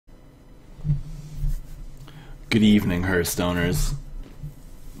Good evening, Hearthstoners.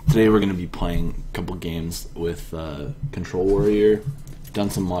 Today we're going to be playing a couple games with Control Warrior. Done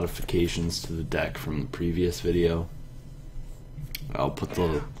some modifications to the deck from the previous video. I'll put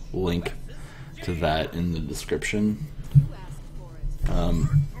the link to that in the description.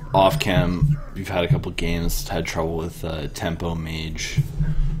 Off cam, we've had a couple games, had trouble with Tempo Mage,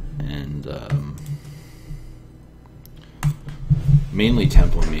 and mainly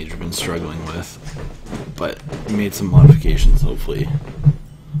Tempo Mage we've been struggling with, but we made some modifications. Hopefully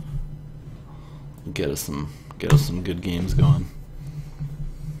get us some good games going.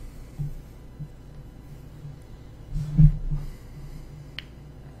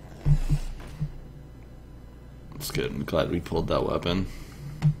 It's good. I'm glad we pulled that weapon.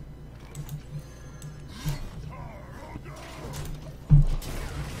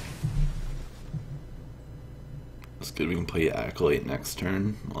 It's good we can play Acolyte next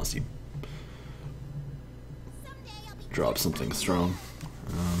turn, unless he drops something strong.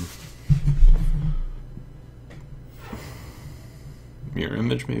 Mirror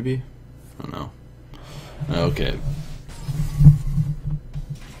Image, maybe? I don't know. Okay.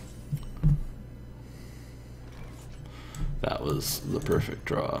 That was the perfect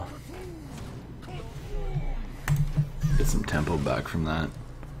draw. Get some tempo back from that.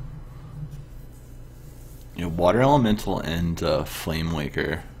 You know, Water Elemental and Flame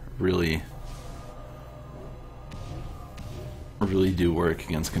Waker really do work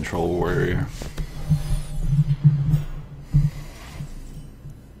against Control Warrior.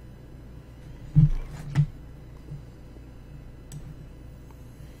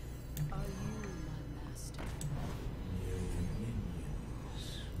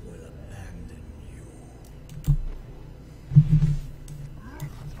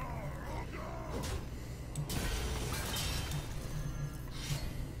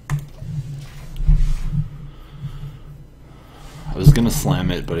 I was gonna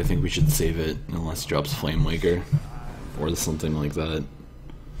slam it, but I think we should save it unless he drops Flame Waker or something like that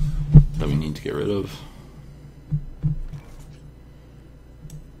that we need to get rid of.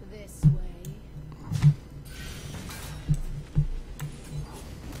 This way.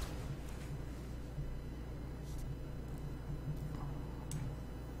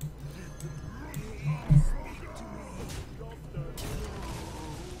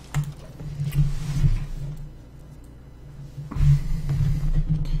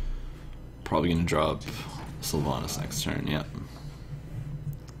 Probably gonna drop Sylvanas next turn, yeah.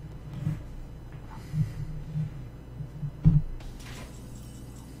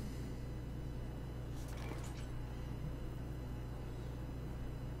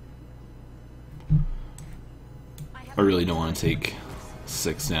 I really don't want to take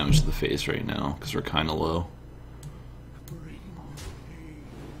 6 damage to the face right now, because we're kinda low.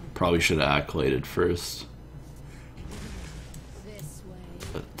 Probably should have Acolyted first.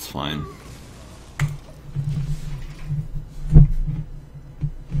 But it's fine.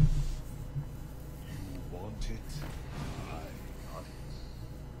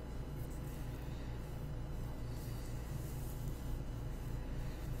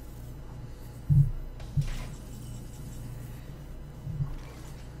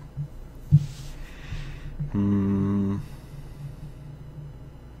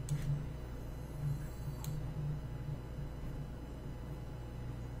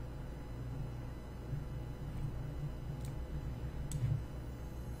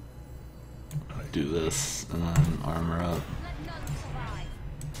 Do this and then armor up.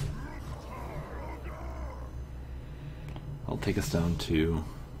 I'll take us down to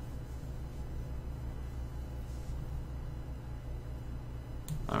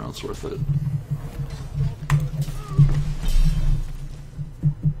I don't know, it's worth it.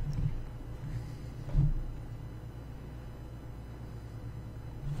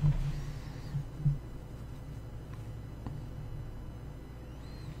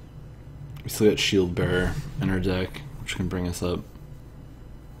 We still got Shield Bearer in our deck, which can bring us up.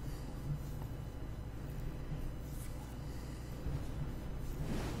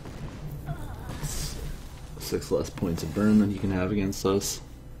 It's 6 less points of burn than you can have against us.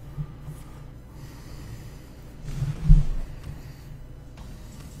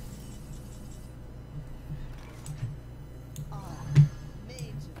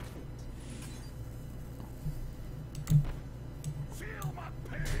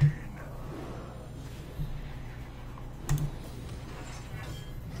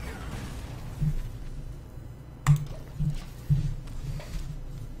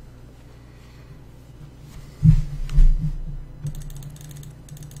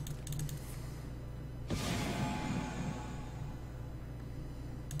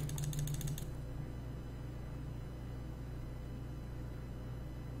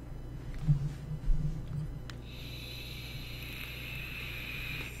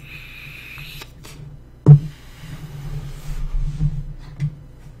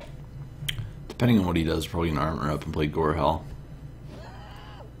 Depending on what he does, probably gonna armor up and play Gore Hell.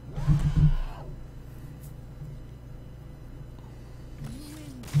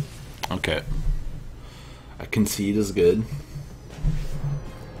 Okay. A concede is good.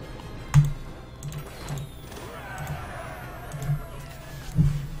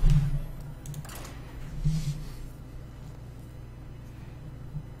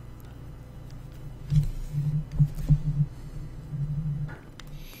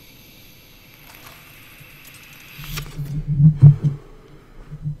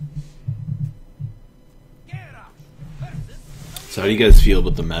 So how do you guys feel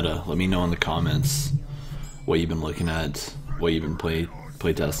about the meta? Let me know in the comments what you've been looking at, what you've been play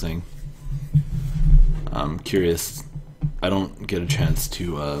testing. I'm curious. I don't get a chance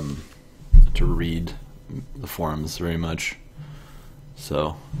to read the forums very much,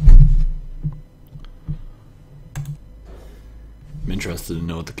 so I'm interested to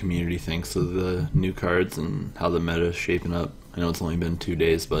know what the community thinks of the new cards and how the meta is shaping up. I know it's only been 2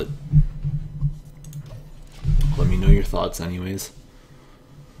 days, but let me know your thoughts anyways.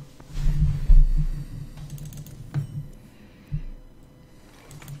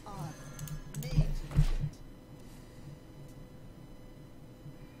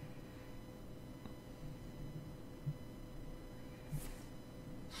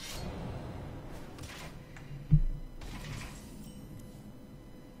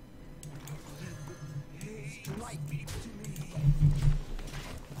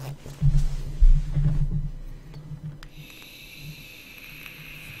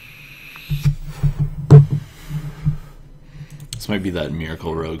 This might be that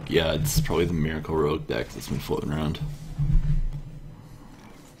Miracle Rogue. Yeah, it's probably the Miracle Rogue deck that's been floating around.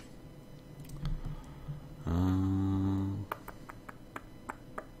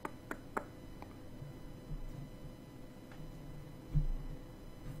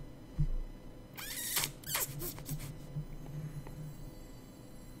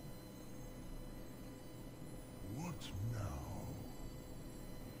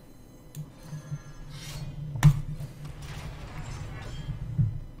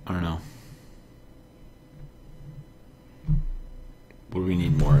 I don't know. What do we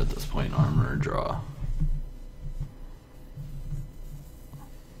need more at this point? Armor or draw?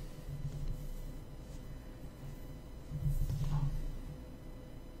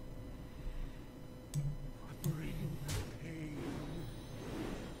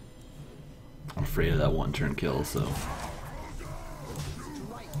 I'm afraid of that one turn kill, so.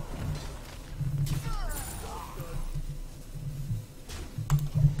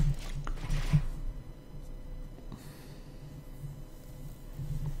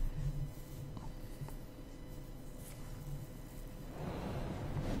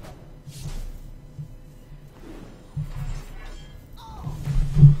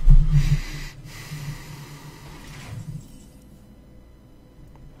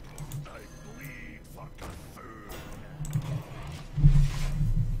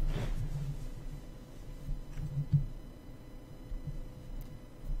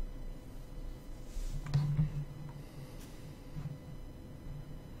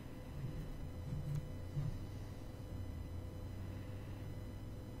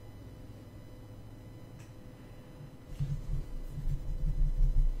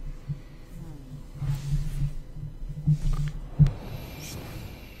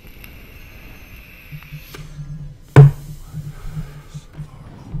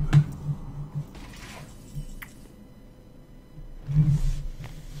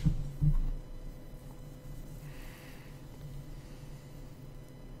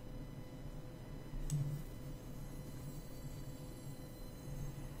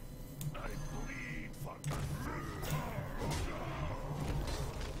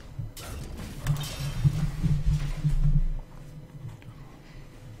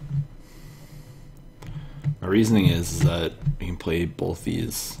 My reasoning is that you can play both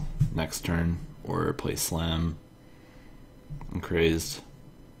these next turn or play Slam. I'm crazed.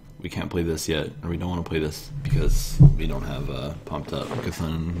 We can't play this yet, or we don't want to play this because we don't have pumped up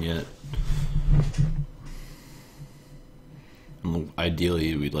Cthulhu yet. And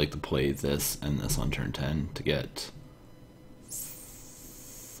ideally, we'd like to play this and this on turn 10 to get.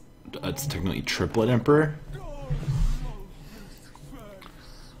 It's technically Triplet Emperor.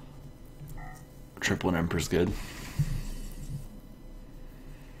 Triplet Emperor's good.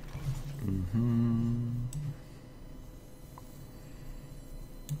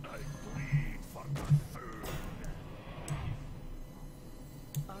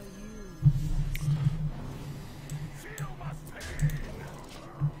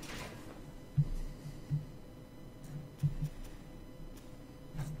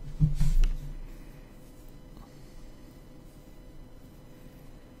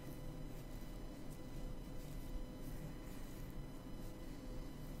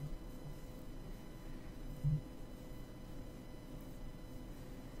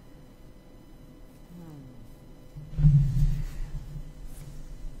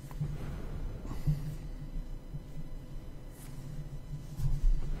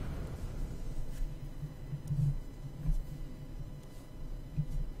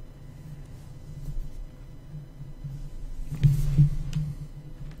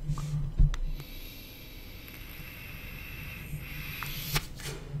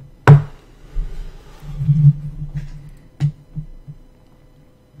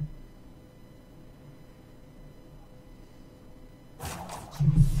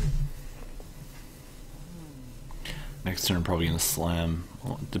 Next turn, probably gonna slam.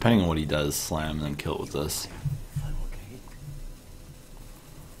 Well, depending on what he does, slam and then kill it with this.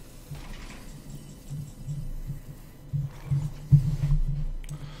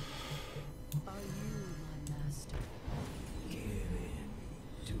 Are you my master? Give in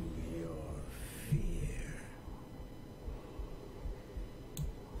to your fear.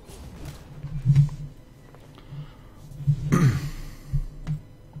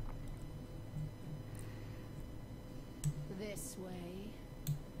 This way.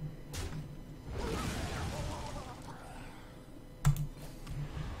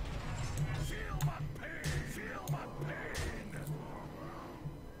 Feel my pain. Feel my pain.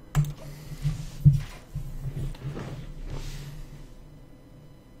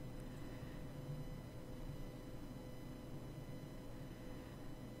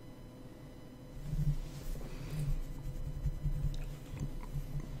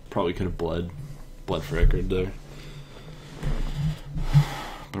 Probably could have bled for record there.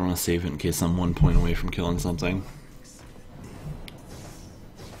 But I want to save it in case I'm 1 point away from killing something.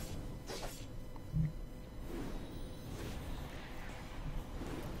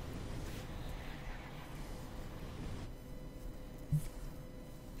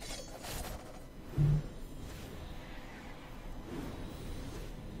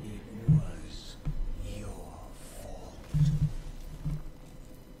 It was your fault.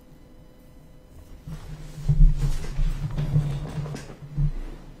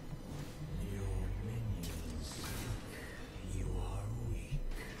 Your minions think you are weak.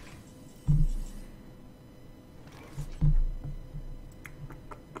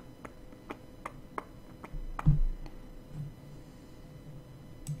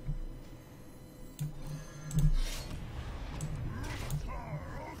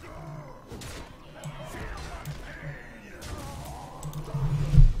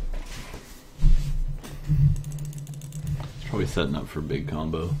 It's probably setting up for a big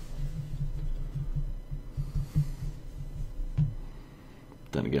combo.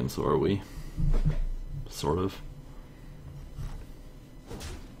 Then again, so are we. Sort of.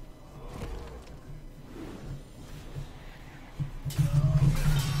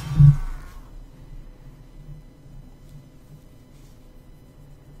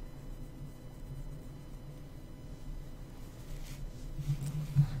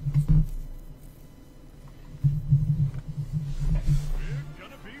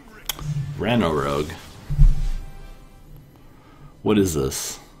 Rano Rogue. What is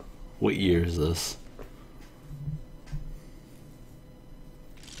this? What year is this?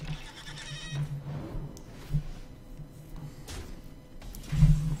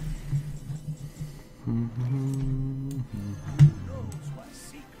 Knows what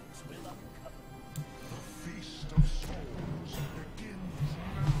secrets will uncover. The feast of souls begins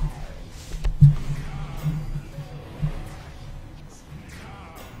now.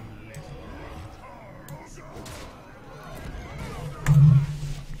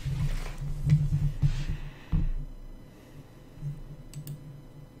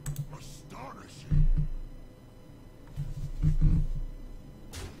 Astonishing.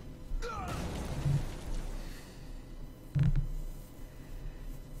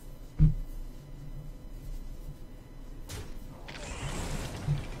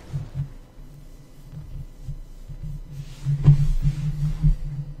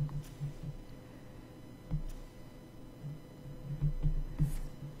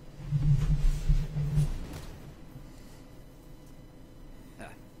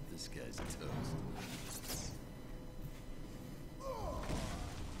 This guy's toast.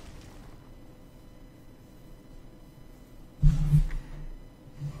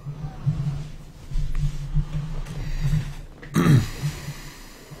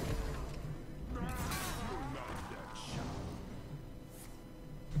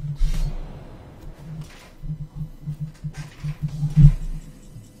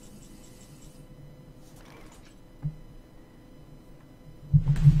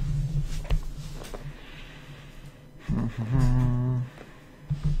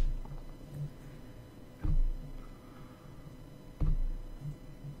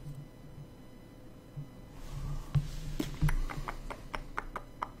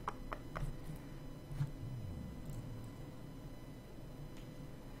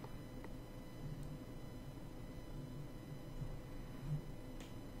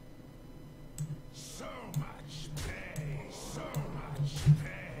 So much pay, so much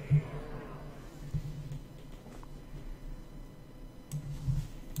pay.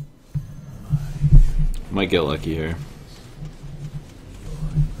 Might get lucky here.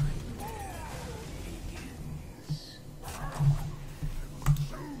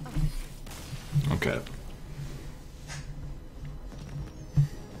 Okay.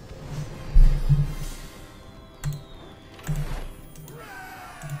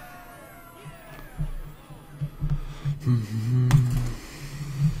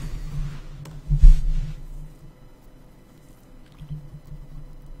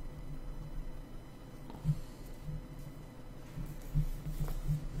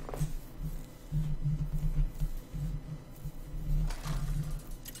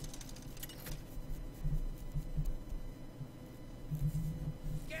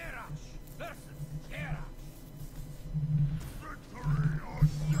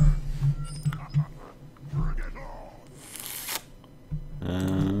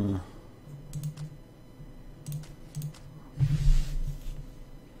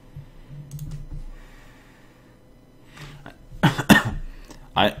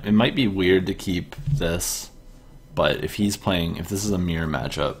 It might be weird to keep this, but if this is a mirror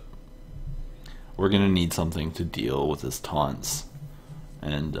matchup, we're gonna need something to deal with his taunts,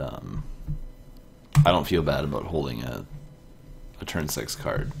 and I don't feel bad about holding a turn 6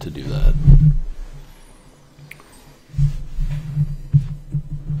 card to do that.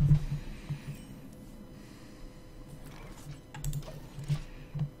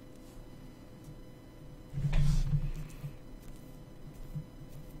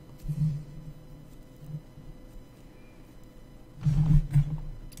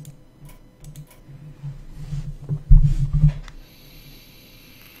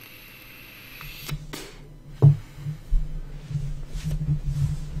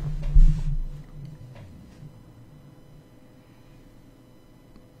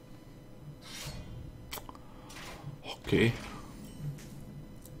 Okay.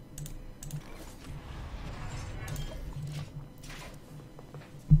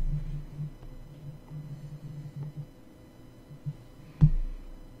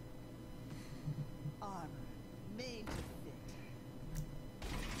 Armor made to fit.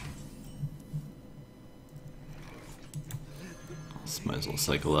 Might as well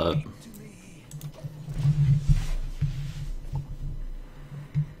cycle that.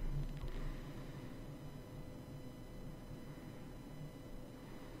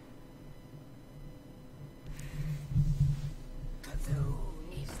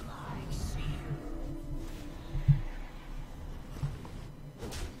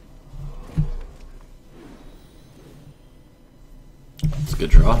 It's a good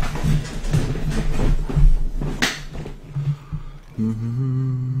draw.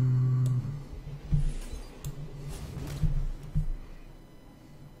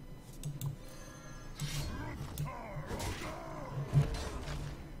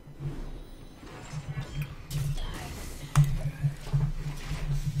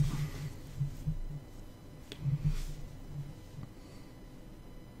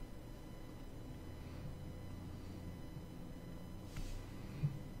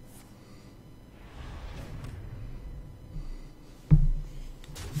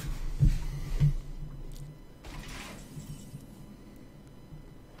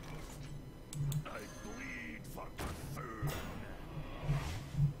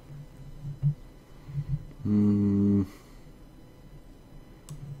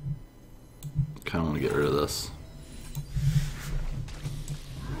 Kind of want to get rid of this.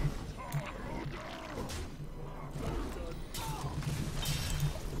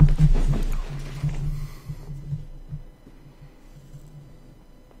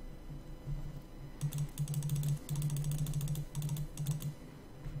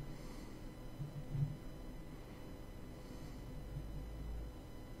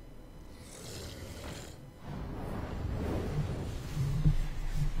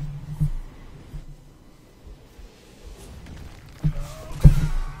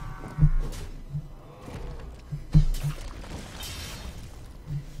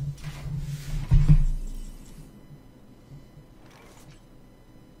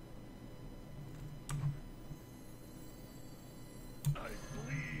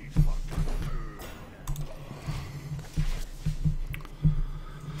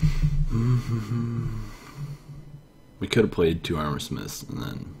 We could have played 2 armor smiths and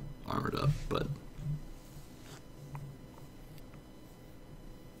then armored up, but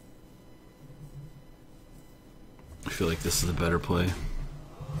I feel like this is a better play.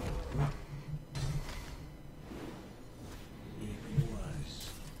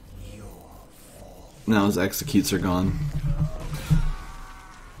 Now his executes are gone.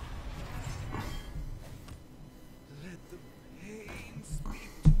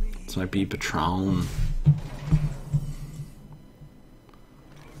 This might be Patron.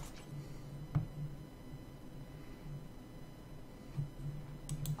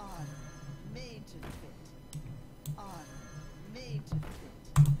 Armor made to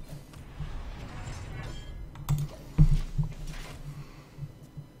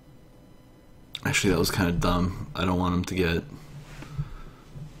Actually, that was kind of dumb. I don't want him to get...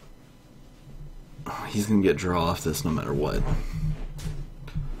 He's going to get draw off this no matter what.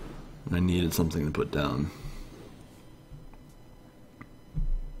 And I needed something to put down.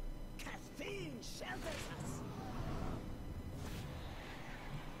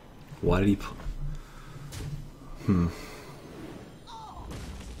 Why did he put...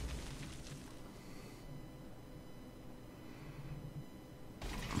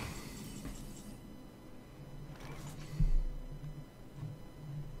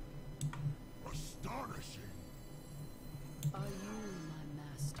 Astonishing. Are you my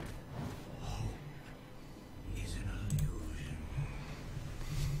master? Is an illusion.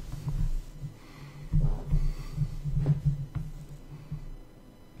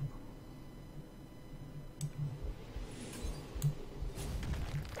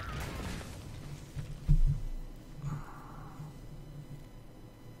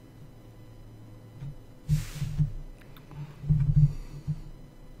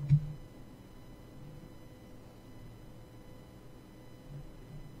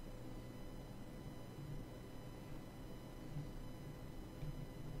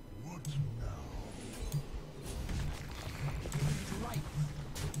 What now?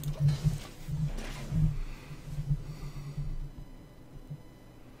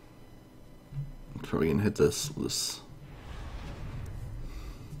 Probably gonna hit this.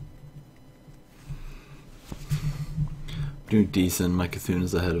 Doing decent. My Cthulhu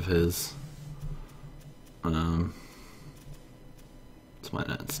is ahead of his. It's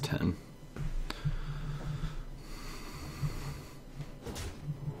mine. It's 10.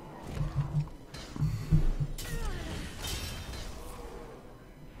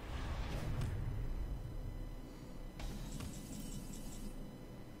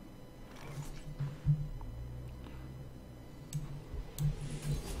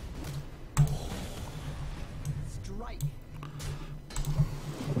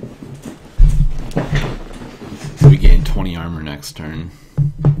 So we gain 20 armor next turn.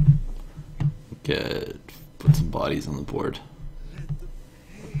 Put some bodies on the board.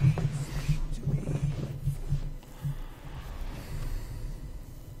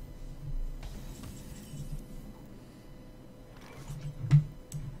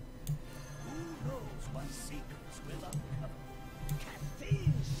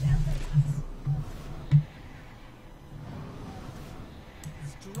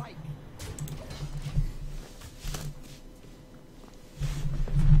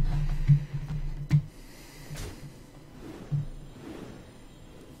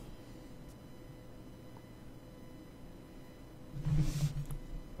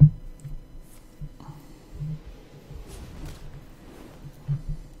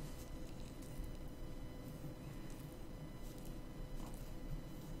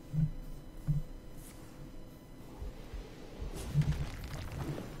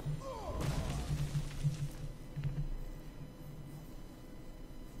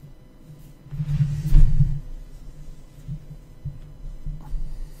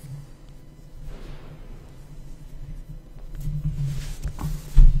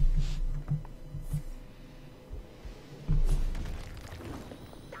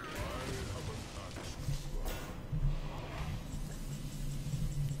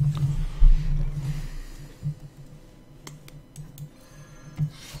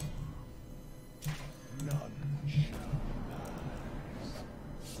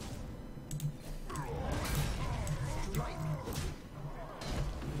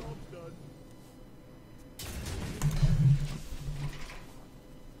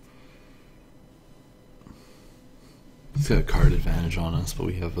 He's got a card advantage on us, but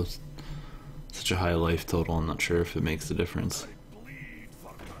we have such a high life total, I'm not sure if it makes a difference. Bleed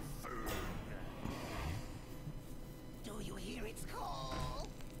for Cthulhu. Do you hear its call?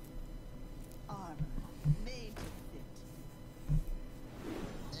 Armor made to fit.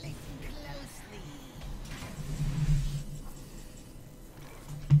 Listen closely.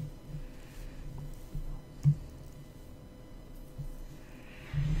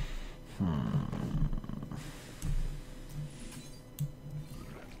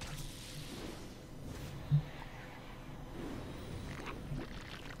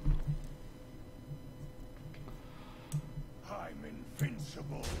 I'm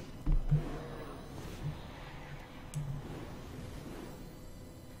invincible.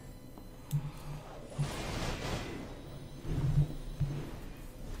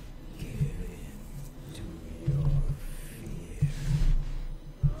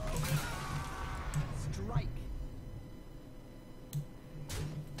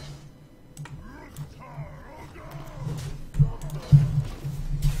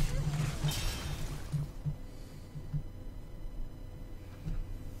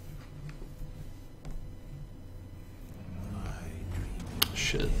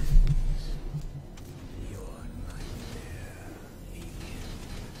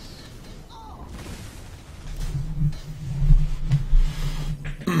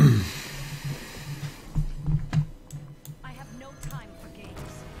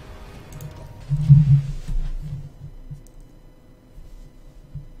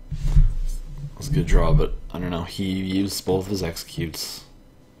 a good draw, but I don't know. He used both of his executes.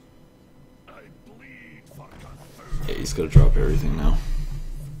 I bleed for the third. Yeah, he's got to drop everything now.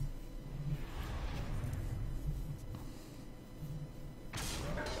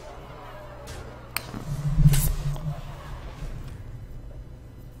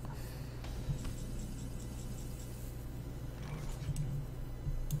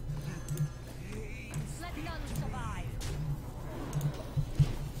 Let none survive.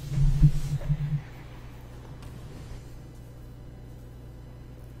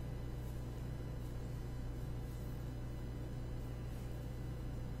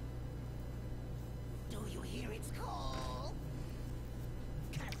 Do you hear its call?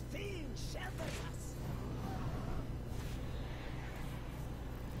 Caffeine shelters us.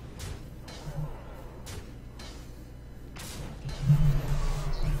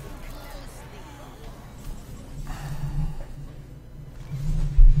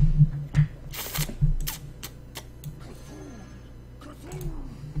 Listen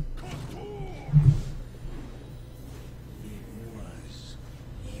closely. It was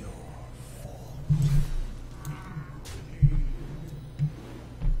your fault.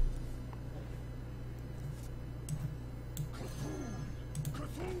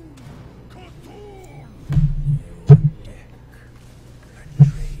 Your deck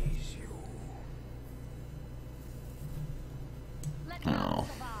betrays you. Let Oh. none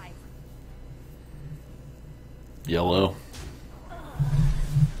survive. Yellow.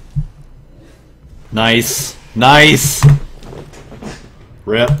 Nice. Nice.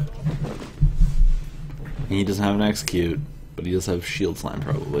 Rip. He doesn't have an execute, but he does have shield slime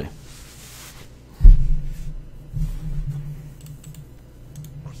probably.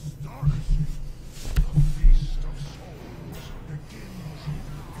 Astonishing. The feast of souls begins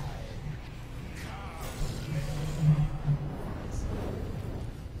now.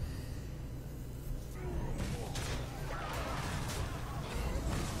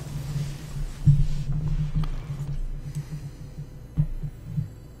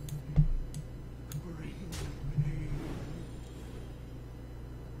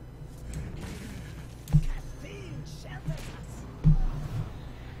 Caffeine shelters us.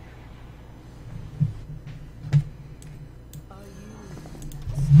 Are you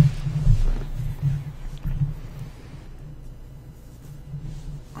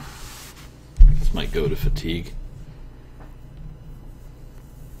This might go to fatigue.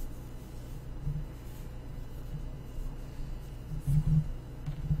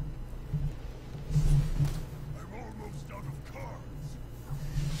 I'm almost out of cards.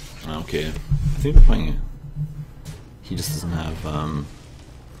 Okay. I think they're playing it. He just doesn't have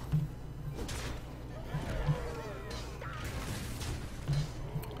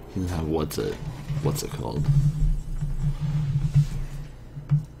he doesn't have what's it called?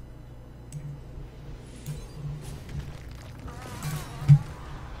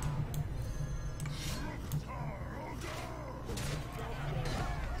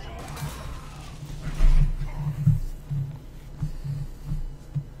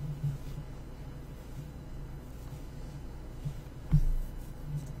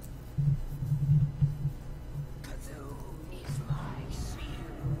 Kazoon is my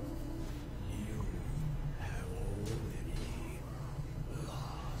shield. You have already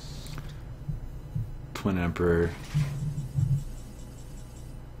lost. Twin Emperor.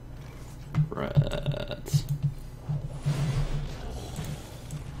 Rats.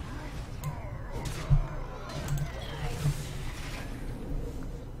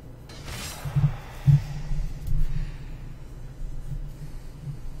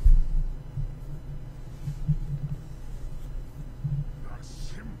 The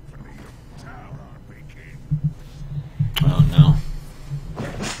symphony of terror begins. Oh no.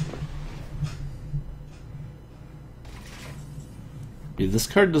 Yeah, this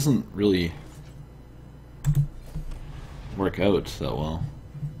card doesn't really work out that well.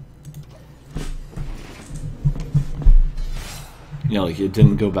 You know, like it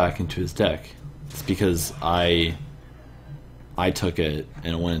didn't go back into his deck. It's because I took it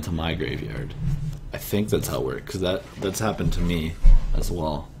and it went into my graveyard. I think that's how it worked, because that's happened to me as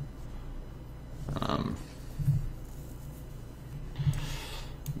well.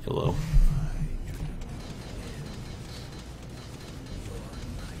 Yellow.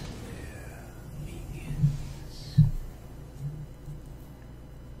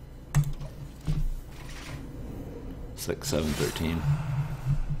 It's like 7-13.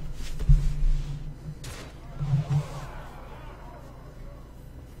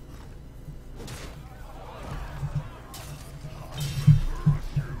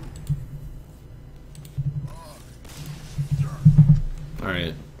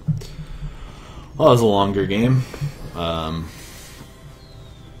 Alright. Well, it was a longer game.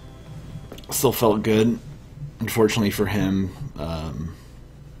 Still felt good. Unfortunately for him,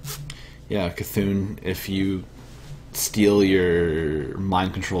 yeah, Cthulhu, if you steal your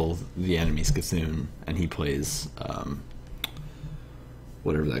mind control the enemy's Cthulhu, and he plays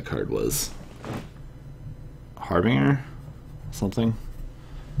whatever that card was, Harbinger, something.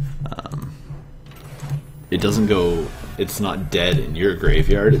 It doesn't go. It's not dead in your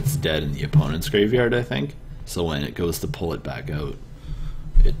graveyard. It's dead in the opponent's graveyard, I think. So when it goes to pull it back out,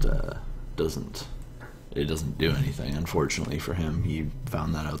 it doesn't. It doesn't do anything. Unfortunately for him, he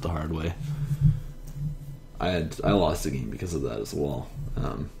found that out the hard way. I lost the game because of that as well.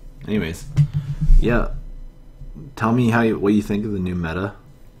 Anyways, yeah. Tell me what you think of the new meta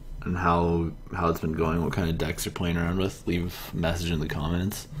and how it's been going. What kind of decks you're playing around with? Leave a message in the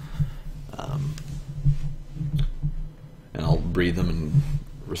comments, and I'll read them and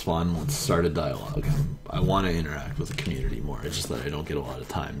respond. Let's start a dialogue. I want to interact with the community more. It's just that I don't get a lot of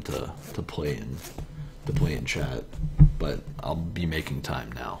time to play in chat, but I'll be making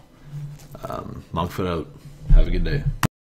time now. Monkfoot out. Have a good day.